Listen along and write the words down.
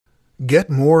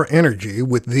Get more energy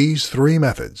with these 3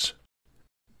 methods.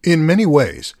 In many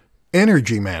ways,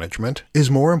 energy management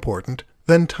is more important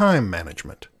than time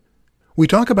management. We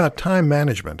talk about time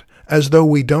management as though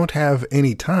we don't have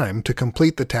any time to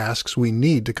complete the tasks we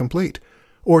need to complete,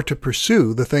 or to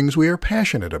pursue the things we are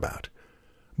passionate about.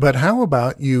 But how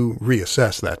about you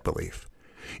reassess that belief?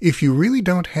 If you really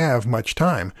don't have much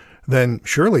time, then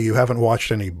surely you haven't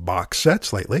watched any box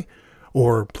sets lately,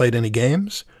 or played any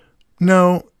games?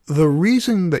 No, the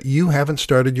reason that you haven't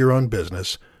started your own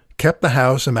business, kept the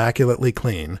house immaculately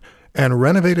clean, and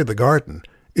renovated the garden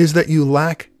is that you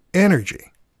lack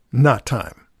energy, not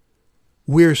time.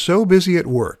 We're so busy at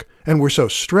work, and we're so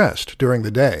stressed during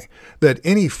the day, that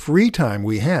any free time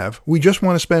we have, we just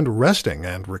want to spend resting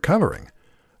and recovering.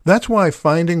 That's why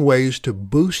finding ways to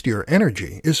boost your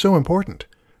energy is so important.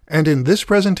 And in this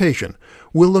presentation,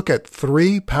 we'll look at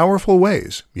 3 powerful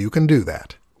ways you can do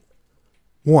that.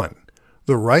 1.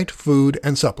 The right food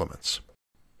and supplements.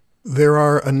 There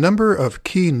are a number of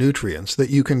key nutrients that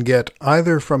you can get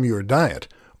either from your diet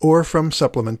or from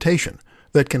supplementation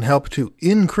that can help to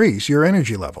increase your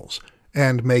energy levels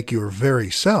and make your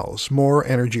very cells more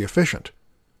energy efficient.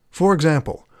 For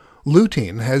example,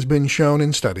 lutein has been shown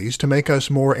in studies to make us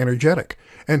more energetic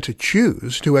and to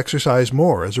choose to exercise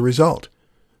more as a result.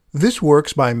 This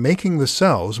works by making the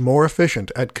cells more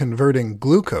efficient at converting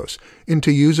glucose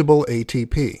into usable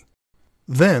ATP.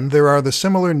 Then there are the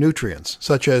similar nutrients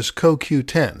such as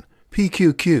CoQ10,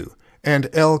 PQQ, and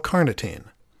L-carnitine.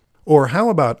 Or how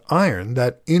about iron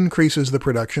that increases the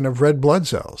production of red blood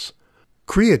cells?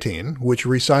 Creatine, which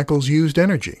recycles used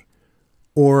energy.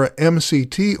 Or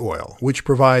MCT oil, which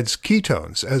provides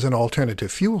ketones as an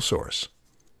alternative fuel source.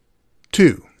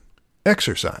 2.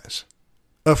 Exercise.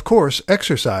 Of course,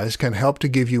 exercise can help to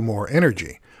give you more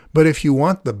energy, but if you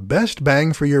want the best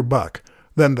bang for your buck,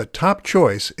 then the top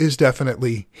choice is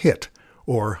definitely HIIT,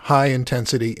 or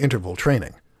high-intensity interval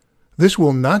training. This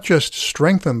will not just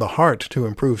strengthen the heart to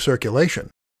improve circulation,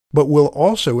 but will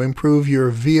also improve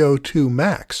your VO2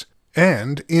 max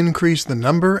and increase the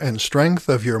number and strength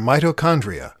of your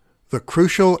mitochondria, the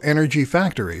crucial energy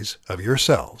factories of your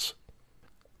cells.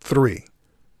 3.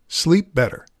 Sleep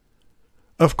better.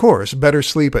 Of course, better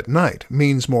sleep at night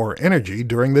means more energy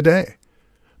during the day.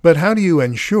 But how do you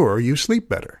ensure you sleep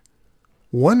better?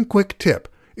 One quick tip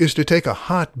is to take a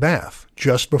hot bath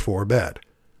just before bed.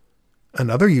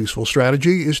 Another useful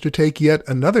strategy is to take yet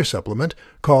another supplement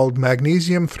called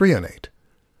magnesium threonate.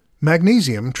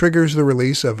 Magnesium triggers the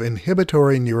release of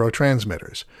inhibitory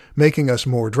neurotransmitters, making us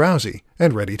more drowsy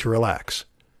and ready to relax.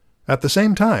 At the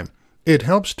same time, it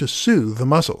helps to soothe the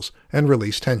muscles and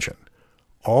release tension,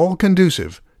 all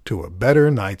conducive to a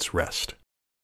better night's rest.